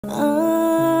I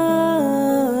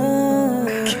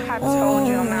told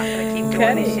you I'm not gonna keep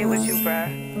doing this shit with you,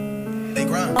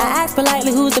 bruh. I asked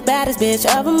politely who's the baddest bitch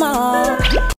of them all.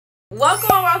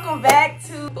 Welcome back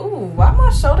to. Ooh, why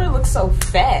my shoulder looks so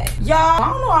fat? Y'all,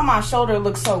 I don't know why my shoulder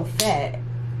looks so fat,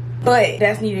 but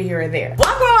that's neither here or there.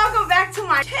 Welcome back to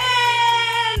my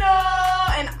channel.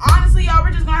 And honestly, y'all,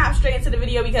 we're just gonna hop straight into the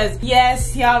video because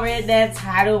yes, y'all read that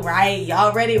title right.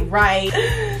 Y'all read it right.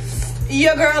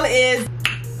 Your girl is.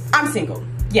 I'm single.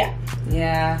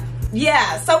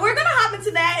 Yeah, so we're gonna hop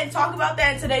into that and talk about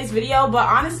that in today's video, but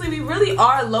honestly we really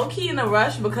are low-key in a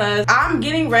rush because I'm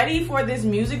getting ready for this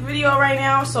music video right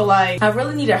now, so like I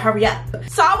really need to hurry up.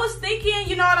 So I was thinking,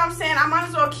 you know what I'm saying, I might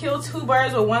as well kill two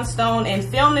birds with one stone and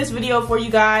film this video for you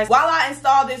guys while I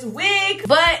install this wig.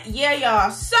 But yeah,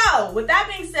 y'all, so with that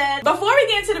being said, before we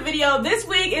get into the video, this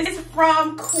wig is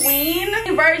from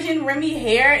Queenvirginremy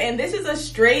hair, and this is a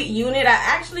straight unit. I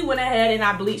actually went ahead and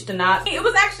I bleached the knots. It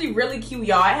was actually really cute,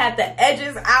 y'all. I had the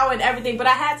edges out and everything, but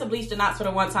I had to bleach the knots for the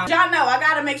one time. Y'all know I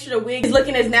gotta make sure the wig is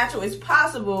looking as natural as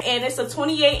possible, and it's a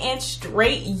 28-inch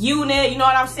straight unit, you know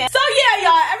what I'm saying? So yeah,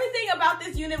 y'all, everything about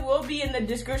this unit will be in the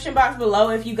description box below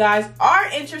if you guys are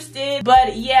interested.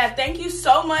 But yeah, thank you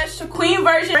so much to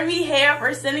Queenvirginremy hair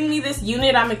for sending me this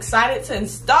unit. I'm excited to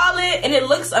install it, and it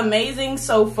looks amazing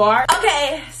so far.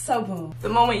 Okay, so boom, the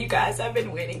moment you guys have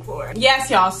been waiting for.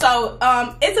 Yes, y'all, so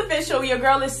it's official. Your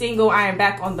girl is single. I am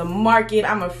back on the market.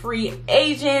 I'm a free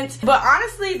agent. But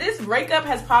honestly, this breakup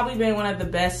has probably been one of the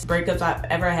best breakups I've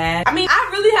ever had. I mean, I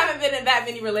really haven't been in that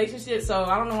many relationships, so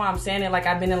I don't know why I'm saying it like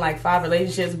I've been in like 5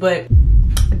 relationships, but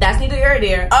that's neither here or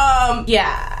there.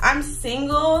 Yeah, I'm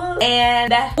single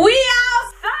and we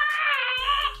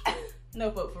outside. No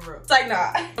vote for real. It's like,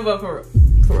 nah, no vote for real.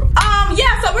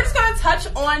 Yeah, so we're just gonna touch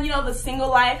on, you know, the single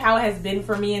life, how it has been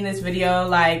for me in this video,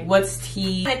 like what's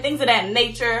tea and things of that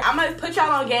nature. I'm gonna put y'all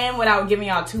on game without giving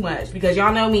y'all too much because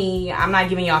y'all know me, I'm not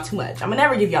giving y'all too much. I'm gonna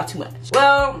never give y'all too much.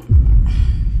 Well,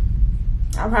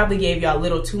 I probably gave y'all a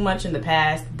little too much in the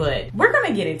past, but we're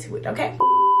gonna get into it, okay?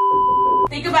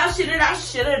 Think about shit that I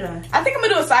should've done. I think I'm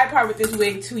gonna do a side part with this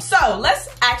wig too. So let's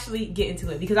actually get into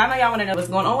it because I know y'all wanna know what's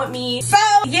going on with me. So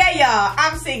yeah, y'all,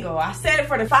 I'm single. I said it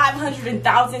for the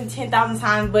 500,000, 10,000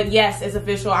 times, but yes, it's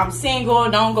official. I'm single.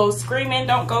 Don't go screaming,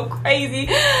 don't go crazy.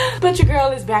 But your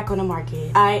girl is back on the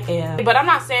market. I am. But I'm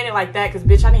not saying it like that because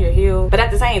bitch, I need a heel. But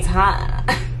at the same time,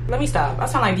 let me stop. I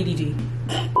sound like DDG.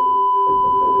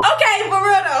 Okay, for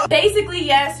real though. Basically,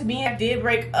 yes, me and I did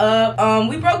break up.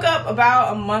 We broke up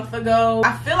about a month ago.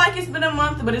 I feel like it's been a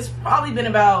month, but it's probably been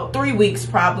about 3 weeks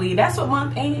probably. That's what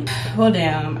month, ain't it? Well,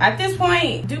 damn. At this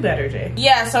point, do better, Jay.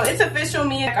 Yeah, so it's official.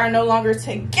 Me and I are no longer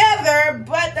together,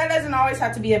 but that doesn't always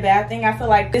have to be a bad thing. I feel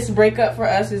like this breakup for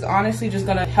us is honestly just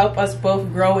gonna help us both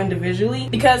grow individually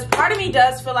because part of me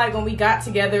does feel like when we got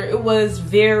together, it was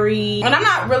very, and I'm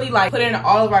not really like putting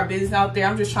all of our business out there.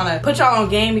 I'm just trying to put y'all on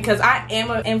game because I am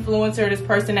an influencer, this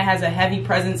person that has a heavy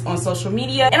presence on social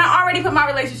media, and I already put my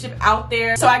relationship out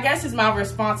there, so I guess it's my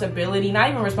responsibility, not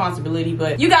even responsibility,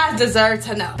 but you guys deserve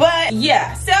to know. But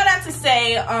yeah, so that to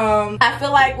say, I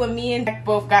feel like when me and Jack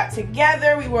both got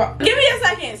together, we were, give me a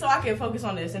second so I can focus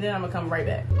on this and then I'm gonna come right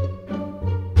back.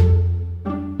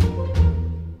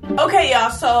 Okay, y'all,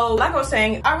 so like I was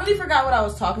saying, I really forgot what I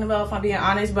was talking about if I'm being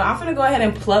honest, but I'm gonna go ahead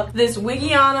and pluck this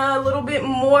Wiggiana a little bit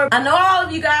more. I know all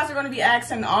of you guys are gonna be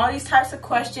asking all these types of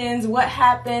questions. What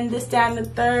happened, this, that, and the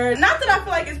third. Not that I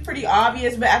feel like it's pretty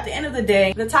obvious, but at the end of the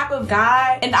day, the type of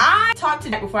guy, and I talked to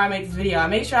Jack before I make this video. I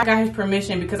made sure I got his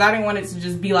permission because I didn't want it to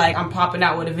just be like I'm popping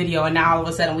out with a video and now all of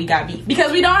a sudden we got beef.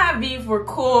 Because we don't have beef, we're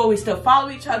cool, we still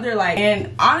follow each other, like,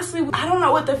 and honestly, I don't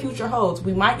know what the future holds.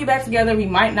 We might get back together, we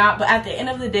might not, but at the end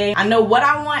of the day, I know what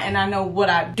I want and I know what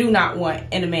I do not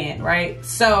want in a man, right?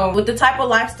 So with the type of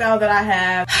lifestyle that I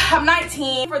have, I'm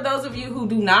 19 for those of you who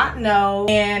do not know,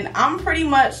 and I'm pretty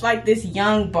much like this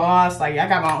young boss. Like I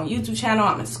got my own YouTube channel,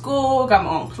 I'm in school, got my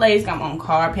own place, got my own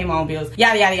car, pay my own bills,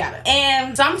 yada yada yada.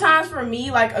 And sometimes for me,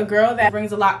 like a girl that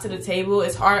brings a lot to the table,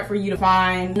 it's hard for you to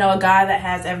find, you know, a guy that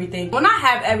has everything. Well, not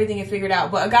have everything figured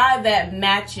out, but a guy that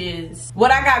matches what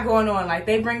I got going on. Like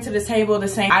they bring to the table the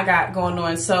same I got going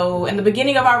on. So in the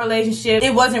beginning of our relationship,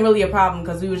 it wasn't really a problem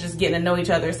because we were just getting to know each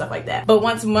other and stuff like that. But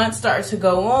once months started to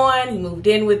go on, he moved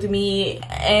in with me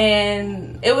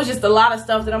and it was just a lot of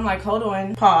stuff that I'm like, hold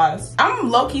on, pause.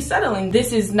 I'm low-key settling.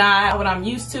 This is not what I'm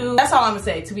used to. That's all I'm gonna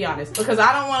say, to be honest, because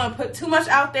I don't want to put too much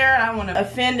out there. I don't want to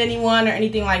offend anyone or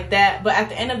anything like that. But at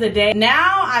the end of the day,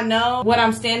 now I know what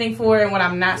I'm standing for and what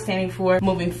I'm not standing for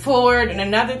moving forward. And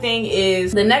another thing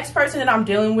is the next person that I'm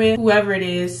dealing with, whoever it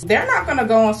is, they're not gonna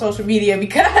go on social media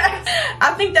because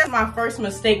I think think that's my first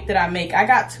mistake that I make. I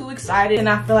got too excited and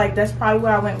I feel like that's probably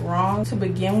where I went wrong to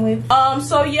begin with.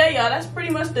 So yeah, y'all, that's pretty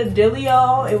much the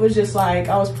dealio. It was just like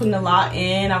I was putting a lot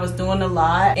in, I was doing a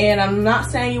lot, and I'm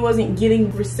not saying it wasn't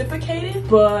getting reciprocated,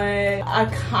 but I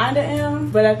kind of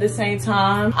am. But at the same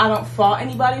time, I don't fault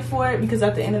anybody for it, because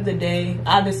at the end of the day,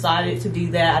 I decided to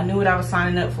do that. I knew what I was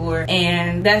signing up for,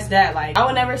 and that's that. Like, I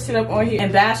would never sit up on here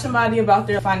and bash somebody about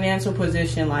their financial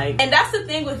position. Like, and that's the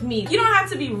thing with me. You don't have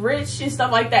to be rich and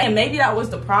stuff like that, and maybe that was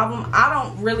the problem. I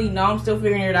don't really know. I'm still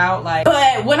figuring it out. Like,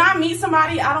 but when I meet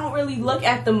somebody, I don't really look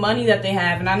at the money that they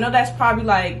have, and I know that's probably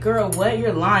like, girl, what?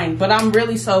 You're lying. But I'm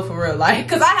really so for real, like,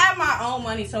 because I have my own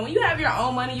money. So when you have your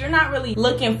own money, you're not really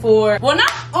looking for, well,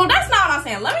 that's not what I'm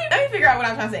saying. Let me figure out what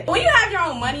I'm trying to say. When you have your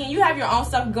own money and you have your own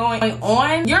stuff going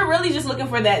on, you're really just looking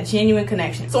for that genuine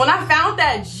connection. So when I found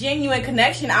that genuine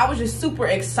connection, I was just super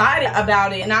excited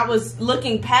about it, and I was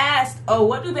looking past, oh,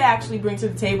 what do they actually bring to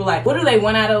the table? Like, what do they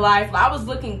want out of life? Like, I was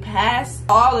looking past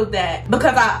all of that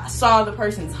because I saw the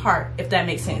person's heart, if that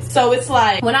makes sense. So it's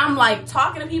like, when I'm like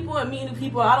talking to people and meeting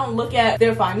people, I don't look at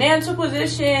their financial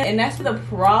position, and that's the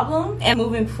problem. And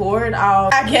moving forward, I'll,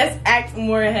 I guess, act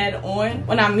more head on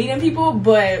when I'm meeting people.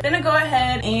 But then I go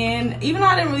ahead, and even though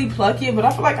I didn't really pluck it, but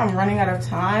I feel like I'm running out of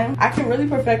time, I can really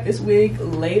perfect this wig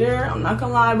later, I'm not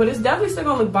gonna lie, but it's definitely still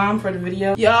gonna look bomb for the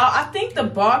video. Y'all, I think the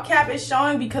ball cap is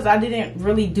showing because I didn't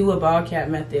really do a ball cap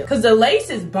method, because the lace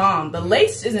is bomb. The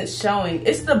lace isn't showing,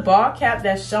 it's the ball cap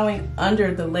that's showing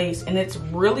under the lace, and it's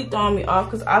really throwing me off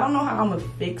because I don't know how I'm gonna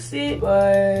fix it.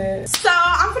 But so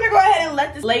I'm gonna go ahead and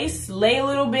let this lace lay a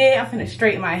little bit. I'm gonna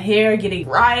straighten my hair, get it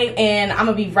right, and I'm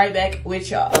gonna be right back with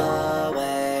y'all.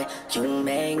 You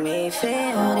make me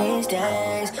feel these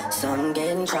days. Some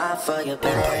getting dry for your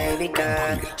baby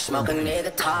girl. Smoke a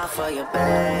nigga top for your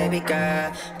baby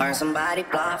girl. Burn somebody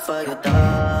block for your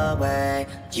doorway.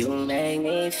 You make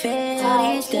me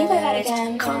feel these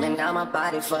days. Coming down my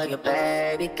body for your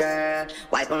baby girl.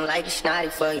 Wipe them like you snotty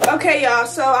for you. Okay, y'all,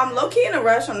 so I'm low-key in a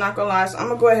rush, I'm not gonna lie, so I'm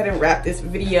gonna go ahead and wrap this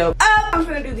video up. I'm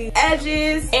gonna do these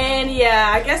edges, and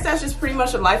yeah, I guess that's just pretty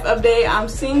much a life update. I'm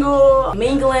single,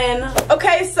 mingling.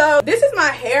 Okay, so this is my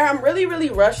hair. I'm really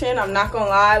rushing, I'm not gonna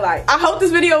lie. Like, I hope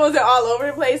this video wasn't all over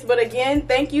the place, but again,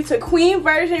 thank you to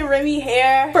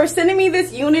Queenvirginremyhair for sending me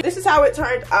this unit. This is how it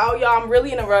turned out, y'all. I'm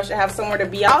really in a rush. I have somewhere to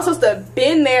be. I was supposed to have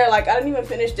been there, like, I didn't even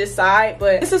finish this side,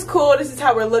 but this is cool. This is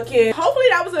how we're looking. Hopefully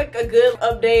that was like a good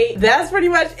update. That's pretty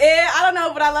much it. I don't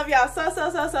know, but I love y'all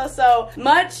so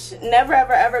much. Never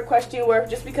ever question your worth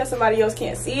just because somebody else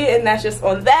can't see it, and that's just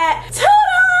on that.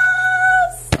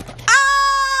 Toodles!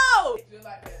 Oh!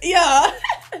 Yeah.